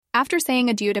After saying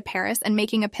adieu to Paris and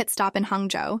making a pit stop in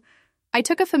Hangzhou, I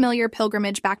took a familiar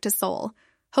pilgrimage back to Seoul,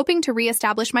 hoping to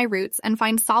re-establish my roots and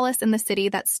find solace in the city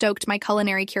that stoked my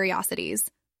culinary curiosities.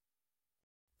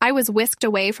 I was whisked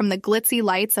away from the glitzy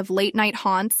lights of late-night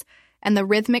haunts and the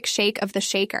rhythmic shake of the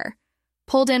shaker,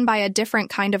 pulled in by a different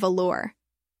kind of allure,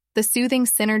 the soothing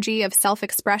synergy of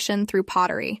self-expression through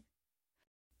pottery.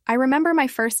 I remember my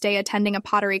first day attending a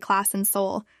pottery class in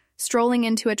Seoul, strolling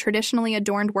into a traditionally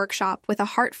adorned workshop with a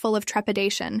heart full of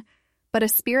trepidation, but a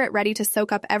spirit ready to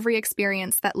soak up every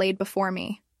experience that laid before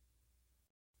me.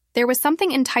 There was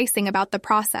something enticing about the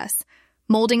process,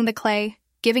 molding the clay,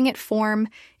 giving it form,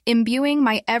 imbuing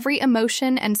my every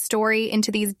emotion and story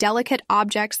into these delicate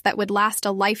objects that would last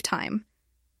a lifetime.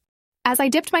 As I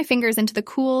dipped my fingers into the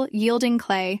cool, yielding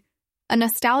clay, a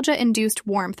nostalgia-induced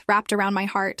warmth wrapped around my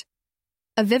heart.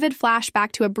 A vivid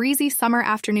flashback to a breezy summer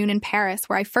afternoon in Paris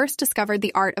where I first discovered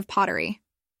the art of pottery.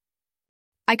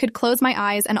 I could close my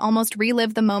eyes and almost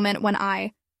relive the moment when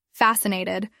I,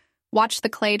 fascinated, watched the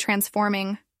clay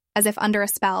transforming, as if under a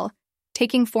spell,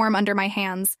 taking form under my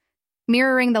hands,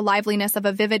 mirroring the liveliness of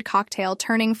a vivid cocktail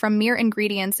turning from mere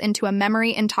ingredients into a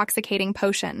memory-intoxicating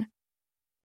potion.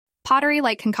 Pottery,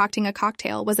 like concocting a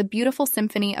cocktail, was a beautiful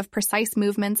symphony of precise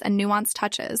movements and nuanced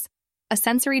touches, a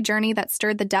sensory journey that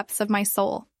stirred the depths of my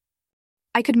soul.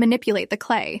 I could manipulate the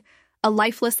clay, a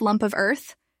lifeless lump of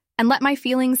earth, and let my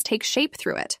feelings take shape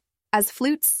through it. As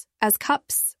flutes, as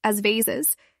cups, as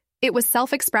vases, it was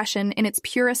self-expression in its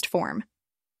purest form.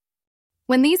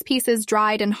 When these pieces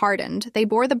dried and hardened, they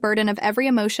bore the burden of every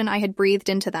emotion I had breathed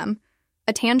into them,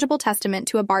 a tangible testament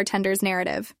to a bartender's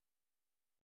narrative.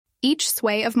 Each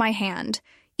sway of my hand,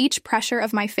 each pressure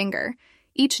of my finger,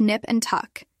 each nip and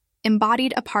tuck,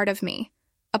 embodied a part of me,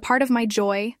 a part of my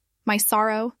joy, my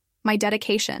sorrow, my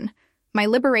dedication, my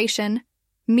liberation,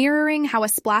 mirroring how a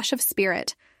splash of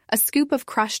spirit, a scoop of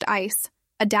crushed ice,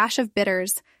 a dash of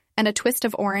bitters, and a twist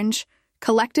of orange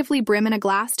collectively brim in a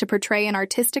glass to portray an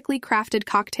artistically crafted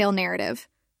cocktail narrative,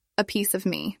 a piece of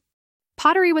me.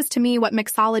 Pottery was to me what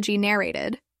mixology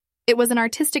narrated. It was an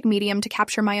artistic medium to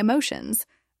capture my emotions,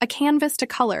 a canvas to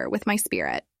color with my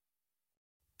spirit.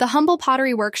 The humble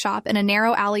pottery workshop in a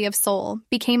narrow alley of Seoul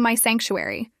became my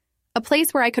sanctuary, a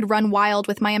place where I could run wild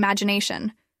with my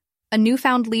imagination, a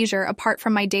newfound leisure apart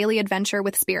from my daily adventure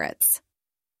with spirits.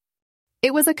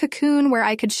 It was a cocoon where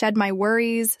I could shed my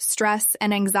worries, stress,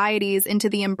 and anxieties into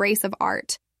the embrace of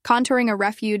art, contouring a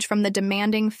refuge from the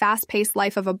demanding, fast-paced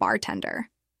life of a bartender.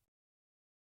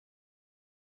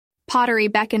 Pottery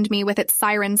beckoned me with its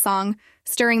siren song,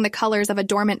 stirring the colors of a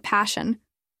dormant passion,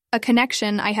 a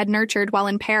connection I had nurtured while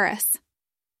in Paris.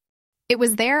 It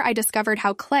was there I discovered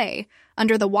how clay,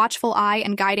 under the watchful eye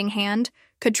and guiding hand,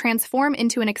 could transform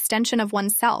into an extension of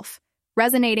oneself,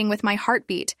 resonating with my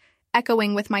heartbeat,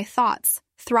 echoing with my thoughts,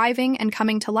 thriving and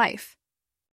coming to life.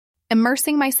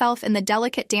 Immersing myself in the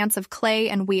delicate dance of clay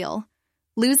and wheel,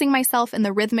 losing myself in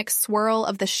the rhythmic swirl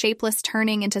of the shapeless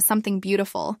turning into something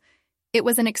beautiful, it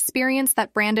was an experience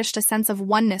that brandished a sense of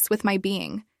oneness with my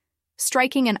being,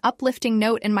 striking an uplifting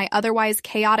note in my otherwise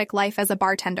chaotic life as a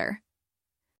bartender.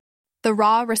 The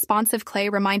raw, responsive clay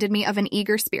reminded me of an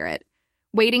eager spirit,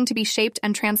 waiting to be shaped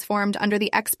and transformed under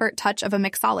the expert touch of a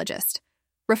mixologist,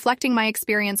 reflecting my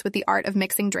experience with the art of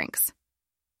mixing drinks.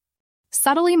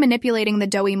 Subtly manipulating the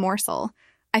doughy morsel,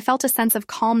 I felt a sense of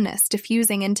calmness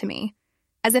diffusing into me,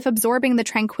 as if absorbing the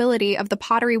tranquility of the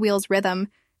pottery wheel's rhythm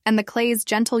and the clay's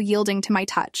gentle yielding to my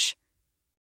touch.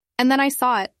 And then I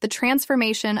saw it, the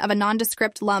transformation of a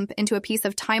nondescript lump into a piece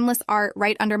of timeless art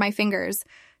right under my fingers,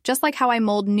 just like how I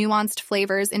mold nuanced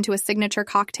flavors into a signature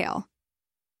cocktail.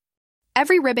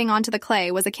 Every ribbing onto the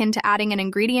clay was akin to adding an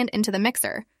ingredient into the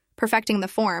mixer, perfecting the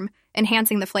form,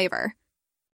 enhancing the flavor.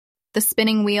 The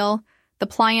spinning wheel, the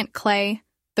pliant clay,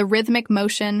 the rhythmic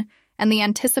motion, and the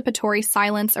anticipatory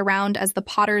silence around as the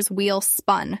potter's wheel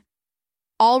spun,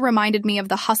 all reminded me of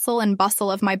the hustle and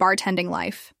bustle of my bartending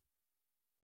life.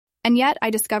 And yet I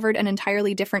discovered an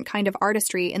entirely different kind of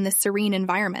artistry in this serene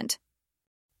environment.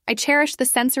 I cherished the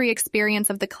sensory experience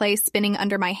of the clay spinning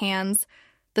under my hands,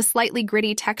 the slightly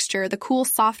gritty texture, the cool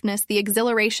softness, the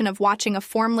exhilaration of watching a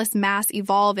formless mass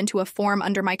evolve into a form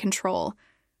under my control.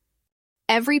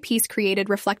 Every piece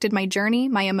created reflected my journey,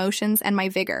 my emotions, and my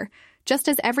vigor, just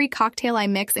as every cocktail I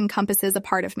mix encompasses a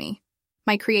part of me,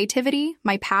 my creativity,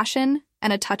 my passion,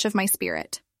 and a touch of my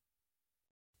spirit.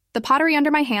 The pottery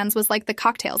under my hands was like the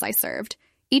cocktails I served,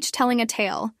 each telling a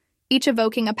tale, each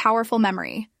evoking a powerful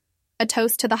memory, a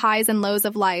toast to the highs and lows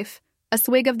of life, a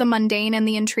swig of the mundane and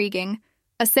the intriguing,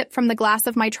 a sip from the glass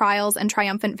of my trials and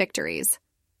triumphant victories.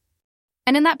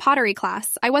 And in that pottery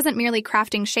class, I wasn't merely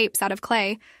crafting shapes out of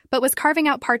clay, but was carving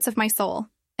out parts of my soul,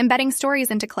 embedding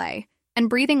stories into clay, and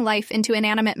breathing life into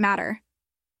inanimate matter.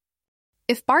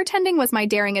 If bartending was my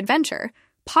daring adventure,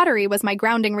 pottery was my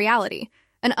grounding reality,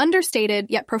 an understated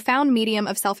yet profound medium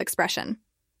of self-expression.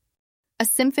 A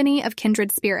symphony of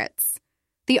kindred spirits.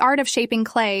 The art of shaping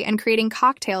clay and creating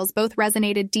cocktails both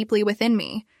resonated deeply within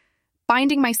me,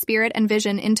 binding my spirit and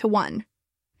vision into one.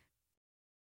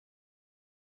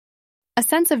 A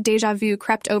sense of déjà vu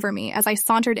crept over me as I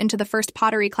sauntered into the first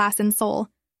pottery class in Seoul,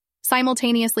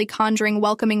 simultaneously conjuring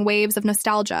welcoming waves of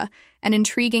nostalgia and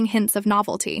intriguing hints of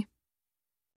novelty.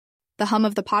 The hum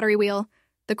of the pottery wheel,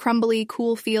 the crumbly,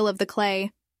 cool feel of the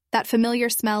clay, that familiar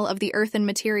smell of the earthen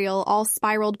material all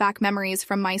spiraled back memories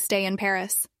from my stay in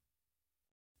Paris.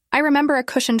 I remember a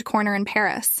cushioned corner in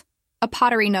Paris, a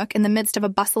pottery nook in the midst of a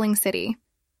bustling city,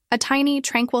 a tiny,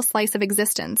 tranquil slice of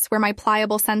existence where my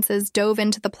pliable senses dove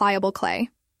into the pliable clay.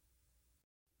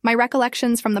 My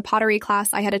recollections from the pottery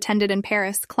class I had attended in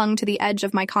Paris clung to the edge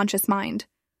of my conscious mind,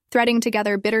 threading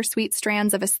together bittersweet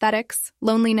strands of aesthetics,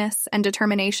 loneliness, and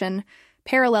determination,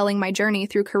 paralleling my journey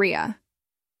through Korea.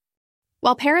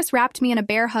 While Paris wrapped me in a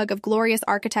bear hug of glorious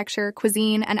architecture,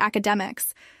 cuisine, and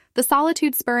academics, the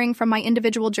solitude spurring from my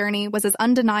individual journey was as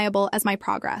undeniable as my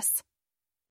progress.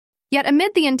 Yet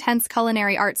amid the intense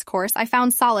culinary arts course, I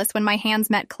found solace when my hands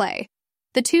met clay,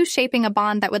 the two shaping a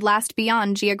bond that would last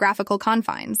beyond geographical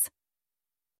confines.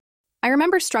 I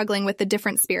remember struggling with the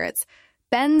different spirits,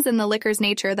 bends in the liquor's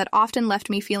nature that often left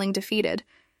me feeling defeated.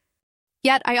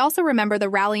 Yet I also remember the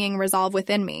rallying resolve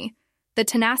within me, the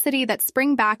tenacity that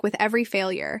sprang back with every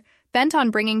failure, bent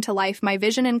on bringing to life my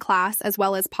vision in class as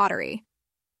well as pottery.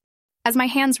 As my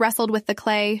hands wrestled with the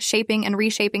clay, shaping and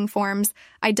reshaping forms,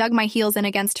 I dug my heels in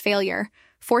against failure,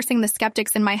 forcing the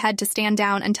skeptics in my head to stand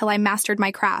down until I mastered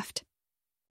my craft.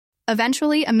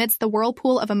 Eventually, amidst the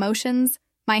whirlpool of emotions,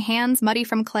 my hands, muddy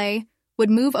from clay, would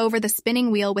move over the spinning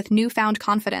wheel with newfound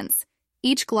confidence,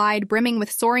 each glide brimming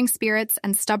with soaring spirits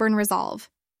and stubborn resolve.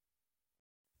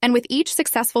 And with each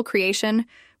successful creation,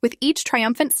 with each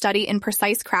triumphant study in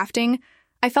precise crafting,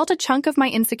 I felt a chunk of my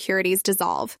insecurities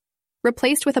dissolve,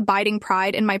 replaced with abiding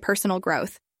pride in my personal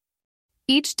growth.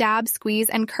 Each dab, squeeze,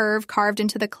 and curve carved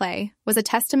into the clay was a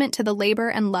testament to the labor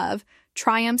and love,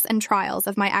 triumphs and trials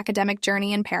of my academic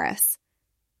journey in Paris.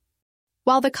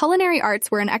 While the culinary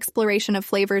arts were an exploration of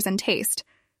flavors and taste,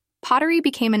 pottery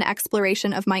became an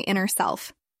exploration of my inner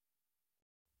self.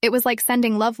 It was like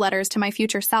sending love letters to my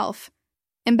future self,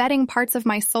 embedding parts of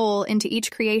my soul into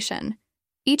each creation,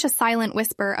 each a silent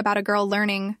whisper about a girl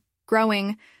learning,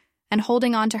 growing, and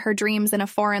holding on to her dreams in a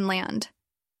foreign land.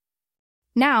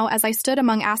 Now, as I stood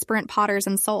among aspirant potters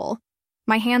in Seoul,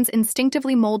 my hands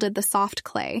instinctively molded the soft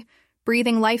clay,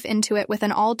 breathing life into it with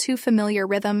an all-too-familiar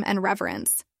rhythm and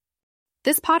reverence.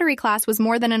 This pottery class was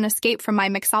more than an escape from my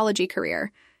mixology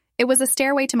career. It was a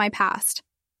stairway to my past,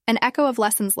 an echo of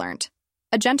lessons learned,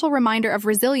 a gentle reminder of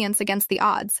resilience against the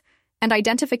odds, and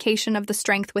identification of the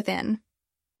strength within.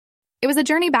 It was a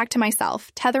journey back to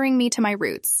myself, tethering me to my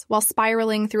roots, while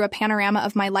spiraling through a panorama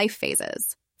of my life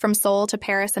phases, from Seoul to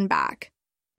Paris and back.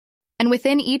 And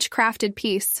within each crafted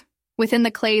piece, within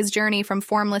the clay's journey from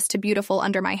formless to beautiful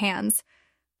under my hands,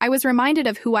 I was reminded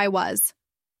of who I was,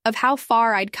 of how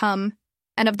far I'd come,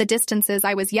 and of the distances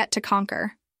I was yet to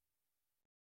conquer.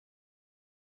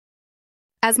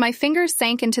 As my fingers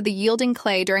sank into the yielding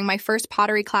clay during my first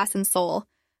pottery class in Seoul,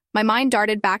 my mind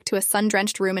darted back to a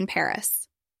sun-drenched room in Paris.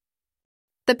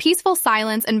 The peaceful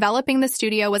silence enveloping the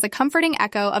studio was a comforting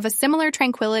echo of a similar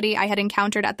tranquility I had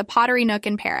encountered at the pottery nook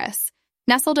in Paris,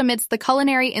 nestled amidst the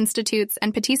culinary institutes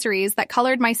and patisseries that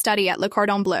colored my study at Le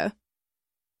Cordon Bleu.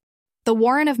 The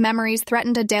warren of memories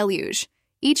threatened a deluge,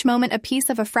 each moment a piece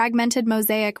of a fragmented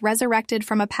mosaic resurrected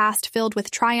from a past filled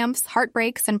with triumphs,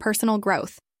 heartbreaks, and personal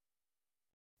growth.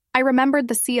 I remembered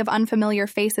the sea of unfamiliar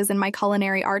faces in my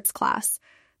culinary arts class,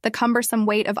 the cumbersome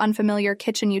weight of unfamiliar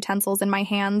kitchen utensils in my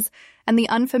hands, and the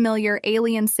unfamiliar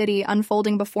alien city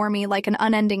unfolding before me like an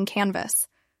unending canvas.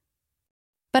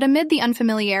 But amid the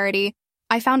unfamiliarity,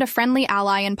 I found a friendly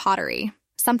ally in pottery,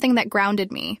 something that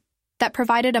grounded me, that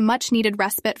provided a much-needed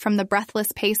respite from the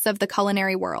breathless pace of the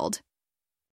culinary world.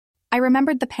 I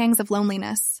remembered the pangs of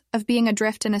loneliness, of being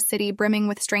adrift in a city brimming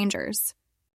with strangers.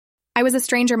 I was a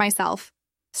stranger myself,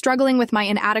 struggling with my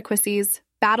inadequacies,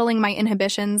 battling my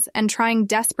inhibitions, and trying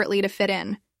desperately to fit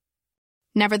in.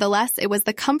 Nevertheless, it was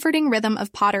the comforting rhythm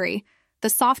of pottery, the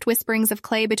soft whisperings of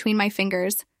clay between my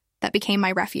fingers, that became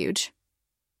my refuge.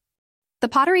 The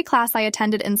pottery class I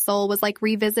attended in Seoul was like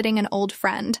revisiting an old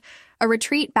friend, a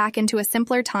retreat back into a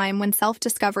simpler time when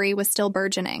self-discovery was still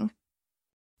burgeoning.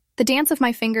 The dance of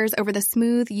my fingers over the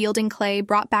smooth, yielding clay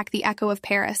brought back the echo of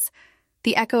Paris,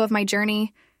 the echo of my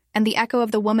journey, and the echo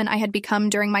of the woman I had become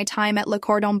during my time at Le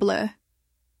Cordon Bleu.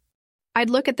 I'd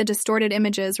look at the distorted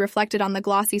images reflected on the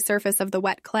glossy surface of the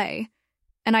wet clay,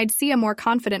 and I'd see a more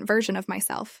confident version of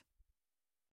myself.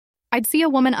 I'd see a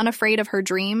woman unafraid of her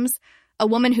dreams, a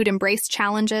woman who'd embraced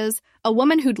challenges, a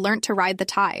woman who'd learnt to ride the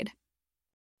tide.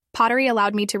 Pottery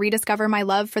allowed me to rediscover my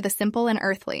love for the simple and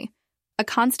earthly, a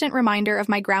constant reminder of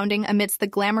my grounding amidst the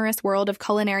glamorous world of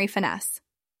culinary finesse.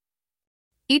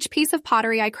 Each piece of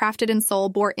pottery I crafted in Seoul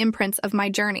bore imprints of my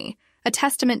journey, a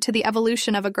testament to the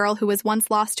evolution of a girl who was once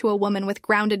lost to a woman with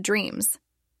grounded dreams.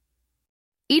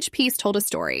 Each piece told a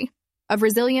story of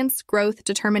resilience, growth,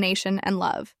 determination, and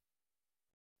love.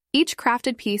 Each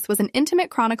crafted piece was an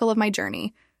intimate chronicle of my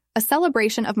journey, a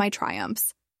celebration of my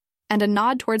triumphs, and a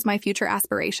nod towards my future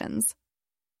aspirations.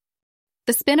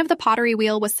 The spin of the pottery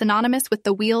wheel was synonymous with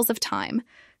the wheels of time,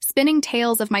 spinning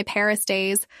tales of my Paris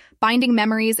days, binding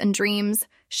memories and dreams,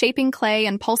 shaping clay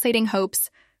and pulsating hopes,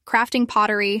 crafting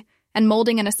pottery, and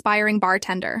molding an aspiring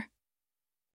bartender.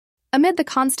 Amid the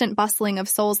constant bustling of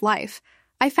Seoul's life,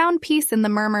 I found peace in the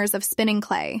murmurs of spinning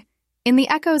clay, in the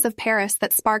echoes of Paris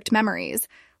that sparked memories,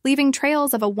 leaving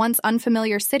trails of a once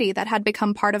unfamiliar city that had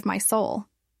become part of my soul.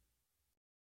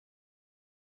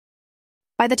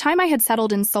 By the time I had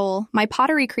settled in Seoul, my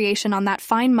pottery creation on that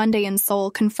fine Monday in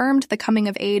Seoul confirmed the coming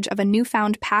of age of a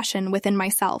newfound passion within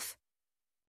myself.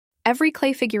 Every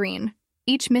clay figurine,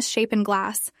 each misshapen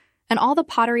glass, and all the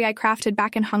pottery I crafted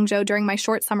back in Hangzhou during my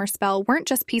short summer spell weren't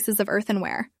just pieces of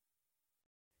earthenware.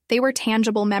 They were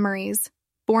tangible memories,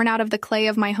 born out of the clay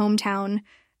of my hometown,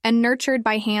 and nurtured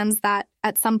by hands that,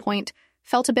 at some point,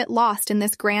 felt a bit lost in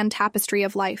this grand tapestry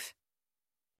of life.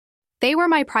 They were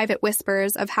my private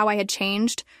whispers of how I had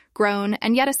changed, grown,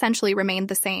 and yet essentially remained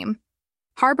the same,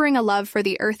 harboring a love for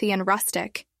the earthy and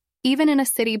rustic, even in a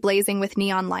city blazing with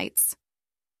neon lights.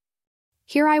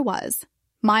 Here I was,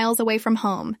 miles away from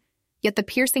home, yet the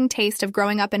piercing taste of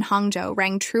growing up in Hangzhou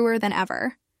rang truer than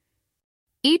ever.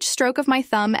 Each stroke of my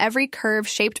thumb, every curve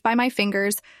shaped by my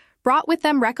fingers, brought with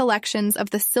them recollections of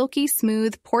the silky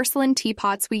smooth porcelain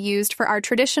teapots we used for our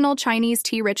traditional Chinese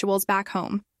tea rituals back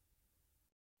home.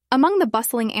 Among the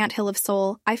bustling anthill of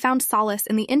Seoul, I found solace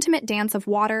in the intimate dance of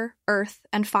water, earth,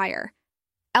 and fire,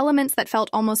 elements that felt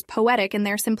almost poetic in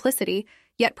their simplicity,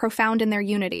 yet profound in their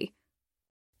unity.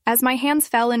 As my hands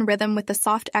fell in rhythm with the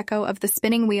soft echo of the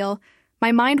spinning wheel,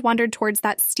 my mind wandered towards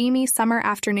that steamy summer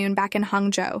afternoon back in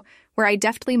Hangzhou, where I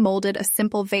deftly molded a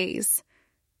simple vase.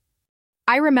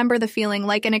 I remember the feeling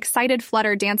like an excited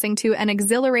flutter dancing to an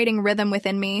exhilarating rhythm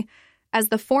within me, as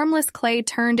the formless clay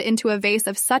turned into a vase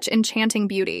of such enchanting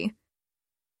beauty.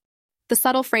 The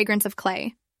subtle fragrance of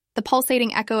clay, the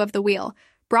pulsating echo of the wheel,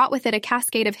 brought with it a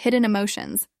cascade of hidden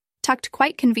emotions, tucked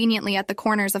quite conveniently at the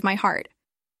corners of my heart.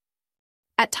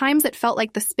 At times it felt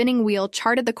like the spinning wheel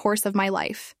charted the course of my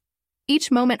life,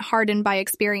 each moment hardened by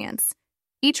experience,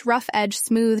 each rough edge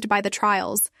smoothed by the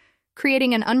trials,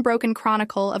 creating an unbroken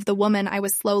chronicle of the woman I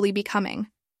was slowly becoming.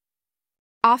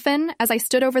 Often, as I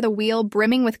stood over the wheel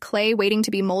brimming with clay waiting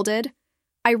to be molded,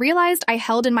 I realized I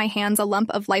held in my hands a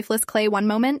lump of lifeless clay one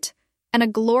moment, and a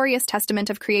glorious testament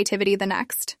of creativity the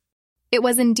next. It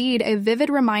was indeed a vivid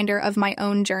reminder of my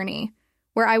own journey,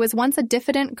 where I was once a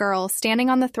diffident girl standing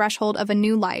on the threshold of a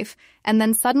new life, and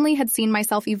then suddenly had seen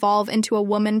myself evolve into a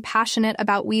woman passionate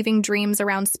about weaving dreams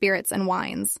around spirits and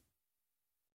wines.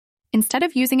 Instead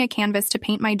of using a canvas to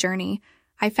paint my journey,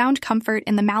 I found comfort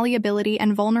in the malleability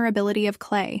and vulnerability of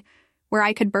clay, where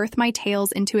I could birth my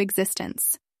tales into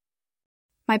existence.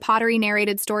 My pottery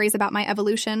narrated stories about my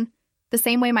evolution, the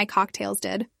same way my cocktails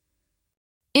did.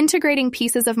 Integrating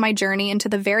pieces of my journey into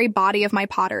the very body of my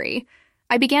pottery,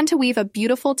 I began to weave a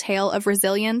beautiful tale of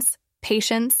resilience,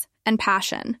 patience, and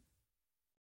passion.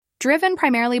 Driven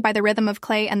primarily by the rhythm of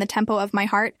clay and the tempo of my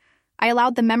heart, I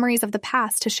allowed the memories of the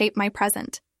past to shape my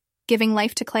present, giving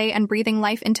life to clay and breathing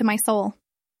life into my soul.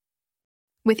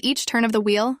 With each turn of the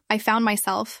wheel, I found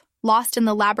myself, lost in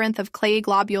the labyrinth of clayey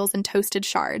globules and toasted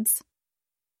shards.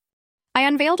 I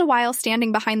unveiled a while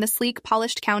standing behind the sleek,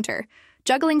 polished counter,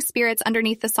 juggling spirits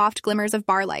underneath the soft glimmers of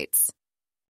bar lights.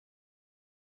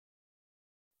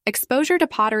 Exposure to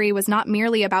pottery was not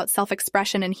merely about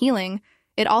self-expression and healing,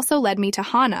 it also led me to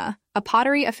Hana, a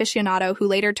pottery aficionado who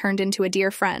later turned into a dear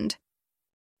friend.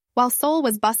 While Seoul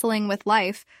was bustling with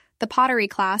life, the pottery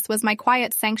class was my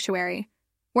quiet sanctuary,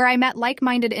 where I met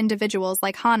like-minded individuals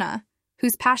like Hana,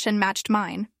 whose passion matched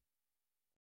mine.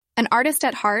 An artist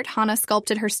at heart, Hana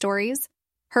sculpted her stories,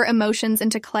 her emotions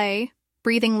into clay,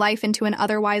 breathing life into an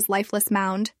otherwise lifeless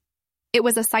mound. It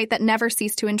was a sight that never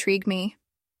ceased to intrigue me.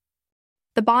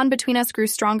 The bond between us grew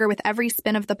stronger with every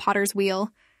spin of the potter's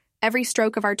wheel, every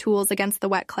stroke of our tools against the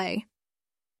wet clay.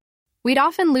 We'd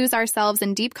often lose ourselves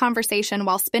in deep conversation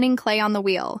while spinning clay on the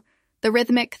wheel, the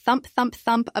rhythmic thump, thump,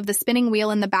 thump of the spinning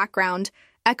wheel in the background,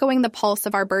 echoing the pulse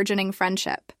of our burgeoning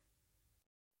friendship.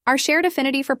 Our shared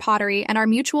affinity for pottery and our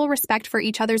mutual respect for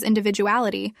each other's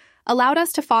individuality allowed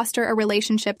us to foster a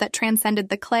relationship that transcended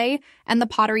the clay and the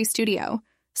pottery studio,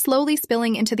 slowly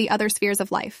spilling into the other spheres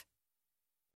of life.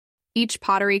 Each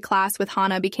pottery class with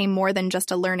Hana became more than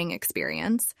just a learning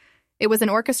experience. It was an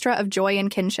orchestra of joy and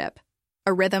kinship,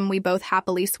 a rhythm we both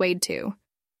happily swayed to.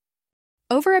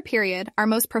 Over a period, our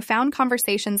most profound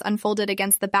conversations unfolded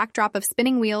against the backdrop of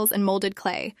spinning wheels and molded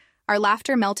clay, our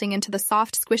laughter melting into the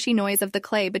soft, squishy noise of the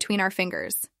clay between our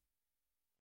fingers.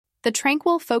 The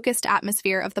tranquil, focused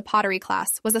atmosphere of the pottery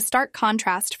class was a stark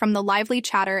contrast from the lively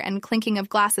chatter and clinking of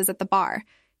glasses at the bar,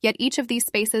 yet each of these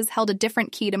spaces held a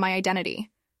different key to my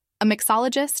identity: a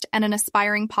mixologist and an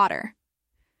aspiring potter.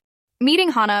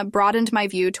 Meeting Hana broadened my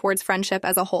view towards friendship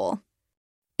as a whole.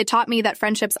 It taught me that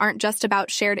friendships aren't just about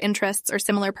shared interests or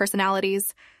similar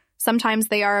personalities. Sometimes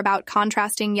they are about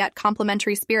contrasting yet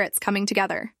complementary spirits coming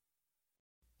together.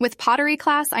 With pottery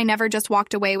class, I never just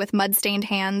walked away with mud-stained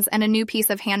hands and a new piece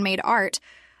of handmade art.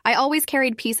 I always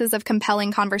carried pieces of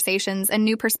compelling conversations and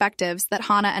new perspectives that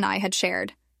Hana and I had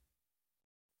shared.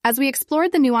 As we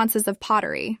explored the nuances of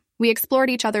pottery, we explored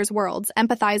each other's worlds,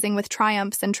 empathizing with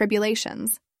triumphs and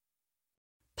tribulations.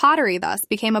 Pottery, thus,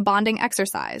 became a bonding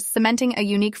exercise, cementing a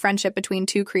unique friendship between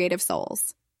two creative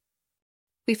souls.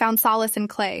 We found solace in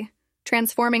clay,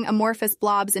 transforming amorphous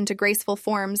blobs into graceful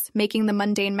forms, making the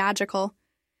mundane magical.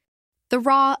 The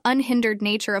raw, unhindered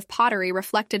nature of pottery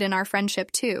reflected in our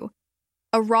friendship, too.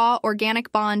 A raw,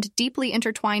 organic bond deeply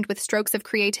intertwined with strokes of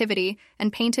creativity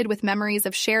and painted with memories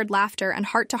of shared laughter and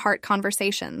heart-to-heart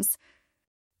conversations.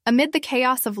 Amid the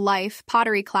chaos of life,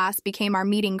 pottery class became our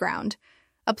meeting ground,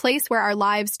 a place where our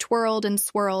lives twirled and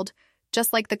swirled,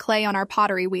 just like the clay on our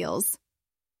pottery wheels.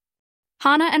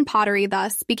 Hana and pottery,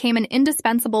 thus, became an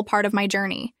indispensable part of my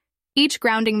journey, each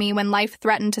grounding me when life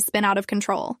threatened to spin out of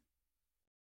control.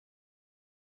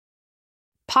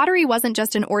 Pottery wasn't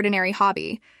just an ordinary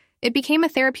hobby. It became a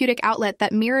therapeutic outlet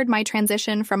that mirrored my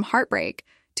transition from heartbreak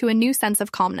to a new sense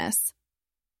of calmness.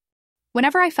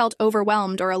 Whenever I felt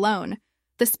overwhelmed or alone,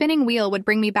 the spinning wheel would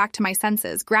bring me back to my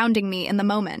senses, grounding me in the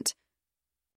moment.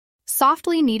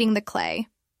 Softly kneading the clay,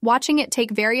 watching it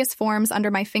take various forms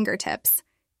under my fingertips,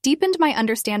 deepened my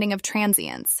understanding of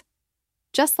transience.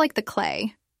 Just like the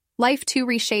clay, life too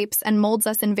reshapes and molds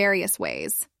us in various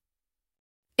ways.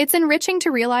 It's enriching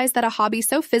to realize that a hobby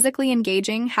so physically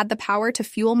engaging had the power to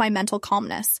fuel my mental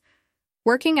calmness,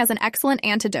 working as an excellent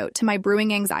antidote to my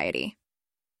brewing anxiety.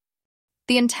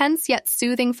 The intense yet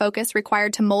soothing focus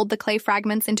required to mold the clay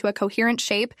fragments into a coherent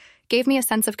shape gave me a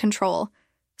sense of control,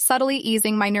 subtly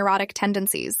easing my neurotic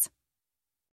tendencies.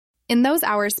 In those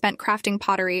hours spent crafting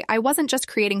pottery, I wasn't just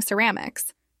creating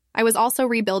ceramics. I was also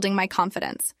rebuilding my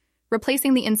confidence,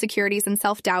 replacing the insecurities and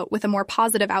self-doubt with a more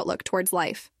positive outlook towards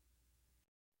life.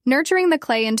 Nurturing the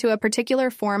clay into a particular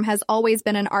form has always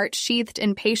been an art sheathed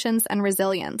in patience and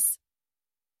resilience.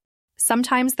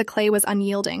 Sometimes the clay was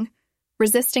unyielding,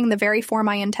 resisting the very form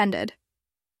I intended.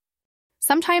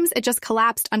 Sometimes it just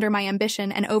collapsed under my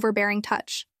ambition and overbearing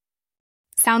touch.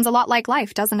 Sounds a lot like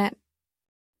life, doesn't it?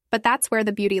 But that's where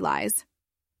the beauty lies.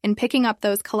 In picking up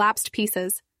those collapsed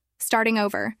pieces, starting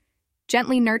over,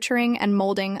 gently nurturing and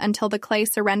molding until the clay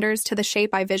surrenders to the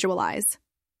shape I visualize.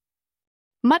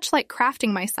 Much like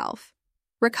crafting myself,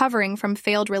 recovering from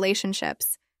failed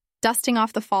relationships, dusting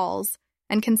off the falls,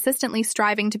 and consistently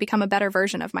striving to become a better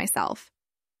version of myself.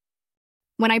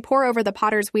 When I pore over the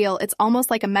potter's wheel, it's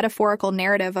almost like a metaphorical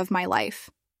narrative of my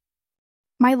life.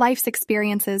 My life's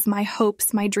experiences, my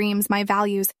hopes, my dreams, my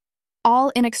values, all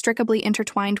inextricably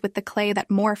intertwined with the clay that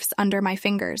morphs under my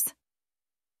fingers.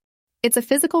 It's a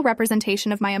physical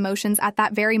representation of my emotions at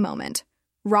that very moment,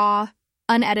 raw,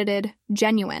 unedited,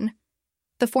 genuine.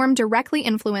 The form directly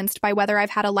influenced by whether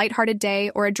I've had a lighthearted day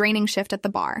or a draining shift at the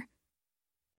bar.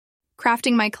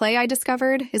 Crafting my clay, I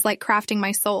discovered, is like crafting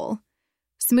my soul.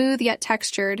 Smooth yet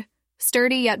textured,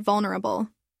 sturdy yet vulnerable.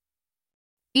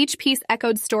 Each piece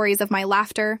echoed stories of my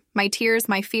laughter, my tears,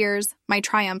 my fears, my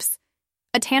triumphs,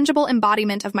 a tangible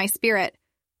embodiment of my spirit,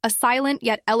 a silent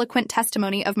yet eloquent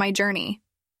testimony of my journey.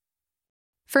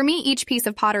 For me, each piece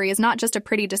of pottery is not just a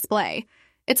pretty display.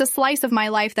 It's a slice of my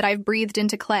life that I've breathed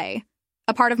into clay,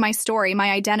 a part of my story,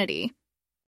 my identity.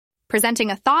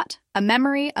 Presenting a thought, a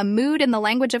memory, a mood in the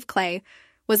language of clay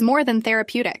was more than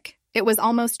therapeutic. It was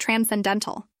almost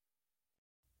transcendental.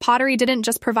 Pottery didn't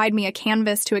just provide me a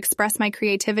canvas to express my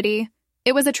creativity.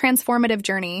 It was a transformative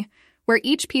journey, where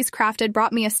each piece crafted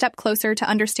brought me a step closer to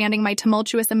understanding my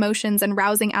tumultuous emotions and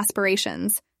rousing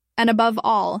aspirations, and above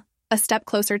all, a step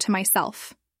closer to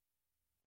myself.